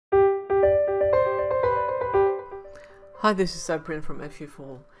Hi, this is Cyprien from FEA,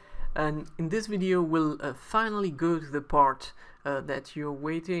 and in this video we'll finally go to the part that you're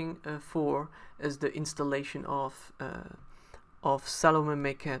waiting for, as the installation of Salome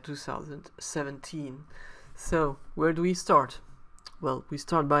Meca 2017. So where do we start? Well, we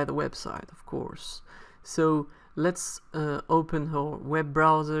start by the website, of course. So let's open our web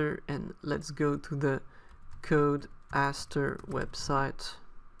browser and let's go to the Code Aster website.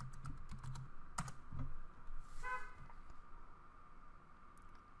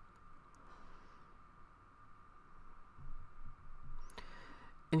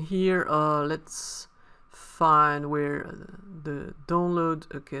 And here let's find where the download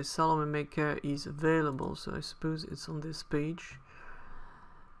Salome Meca is available. So I suppose it's on this page.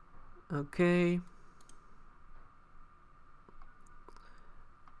 Okay,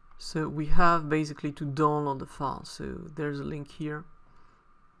 so we have basically to download the file, so there's a link here,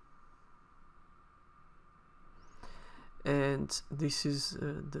 and this is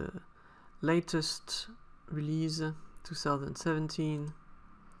the latest release 2017.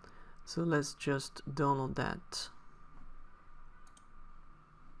 So let's just download that.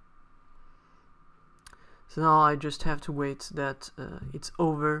 So now I just have to wait that it's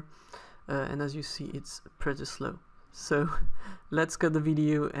over, and as you see, it's pretty slow. So let's cut the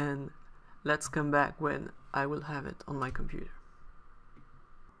video and let's come back when I will have it on my computer.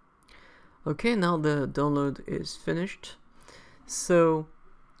 Okay, now the download is finished. So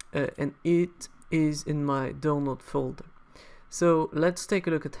and it is in my download folder. So let's take a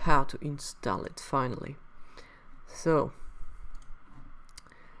look at how to install it finally. So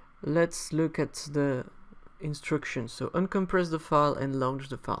let's look at the instructions. So uncompress the file and launch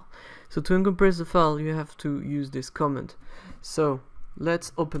the file. So to uncompress the file, you have to use this command. So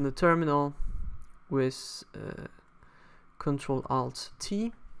let's open the terminal with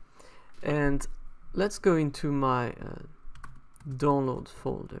Ctrl-Alt-T, and let's go into my download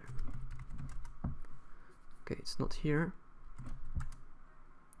folder. Okay, it's not here.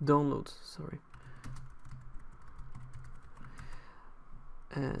 Download, sorry.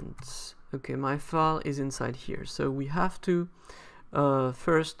 And okay, my file is inside here. So we have to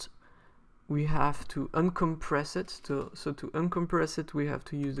first we have to uncompress it. So to uncompress it, we have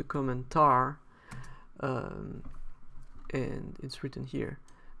to use the command tar, and it's written here,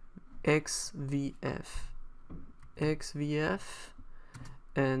 xvf,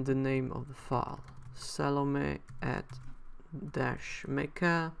 and the name of the file, Salome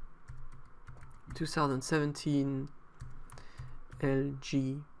Meca 2017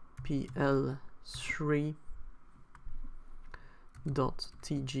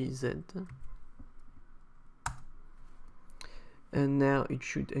 lgpl3.tgz, and now it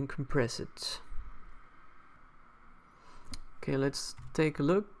should uncompress it. Okay, let's take a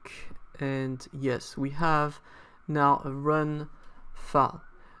look, and yes, we have now a run file.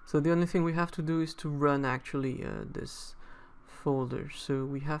 So the only thing we have to do is to run actually this folder. So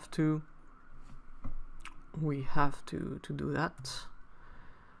we have to do that,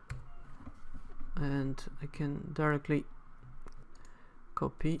 and I can directly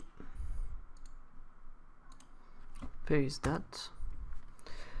copy, paste that,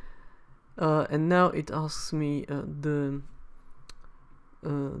 and now it asks me the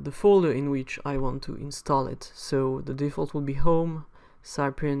folder in which I want to install it. So the default will be home,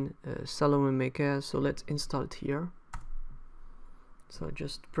 Cyprien, Salome Meca. So let's install it here. So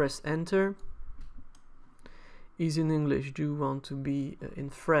just press enter. Is in English. Do you want to be in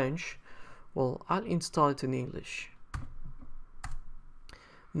French? Well, I'll install it in English.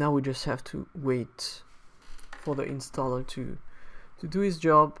 Now we just have to wait for the installer to do his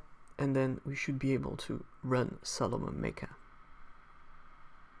job, and then we should be able to run Salome Meca.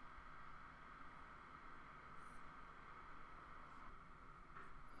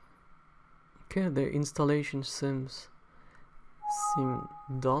 Okay, the installation seems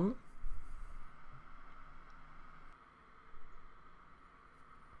done.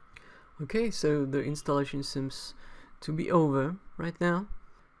 Okay, so the installation seems to be over right now.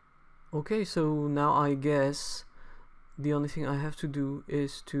 Okay, so now I guess the only thing I have to do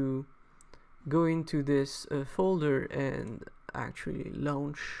is to go into this folder and actually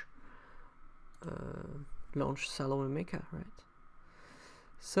launch Salome Meca, right?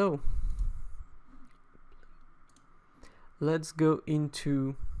 So let's go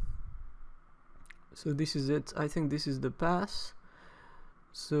into, so this is it. I think this is the path.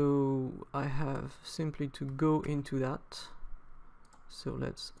 So I have simply to go into that. So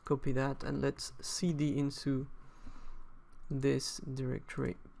let's copy that and let's cd into this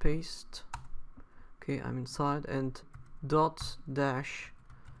directory, paste. Okay, I'm inside, and dot dash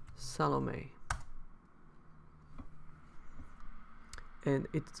Salome. and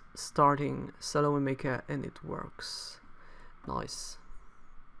it's starting Salome Meca and it works. Nice.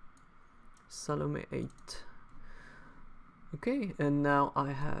 Salome 8. Okay, and now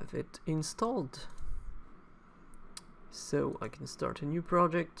I have it installed. So I can start a new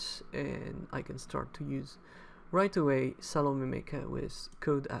project and I can start to use right away Salome Meca with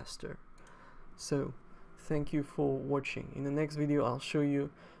CodeAster. So thank you for watching. In the next video I'll show you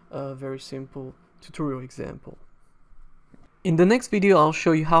a very simple tutorial example. In the next video I'll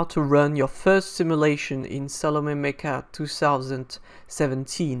show you how to run your first simulation in Salome Meca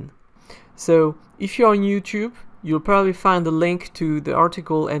 2017. So if you're on YouTube, you'll probably find the link to the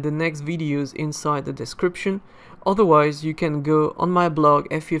article and the next videos inside the description. Otherwise, you can go on my blog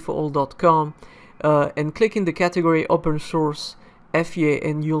feaforall.com and click in the category Open Source FEA,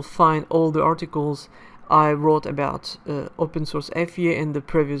 and you'll find all the articles I wrote about Open Source FEA and the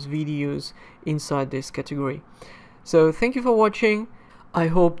previous videos inside this category. So thank you for watching. I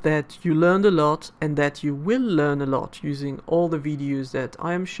hope that you learned a lot and that you will learn a lot using all the videos that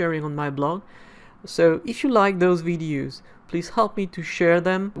I am sharing on my blog. So if you like those videos, please help me to share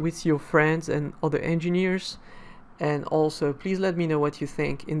them with your friends and other engineers. And also, please let me know what you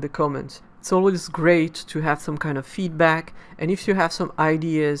think in the comments. It's always great to have some kind of feedback. And if you have some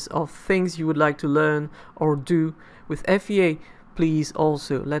ideas of things you would like to learn or do with FEA, please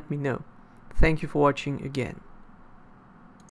also let me know. Thank you for watching again.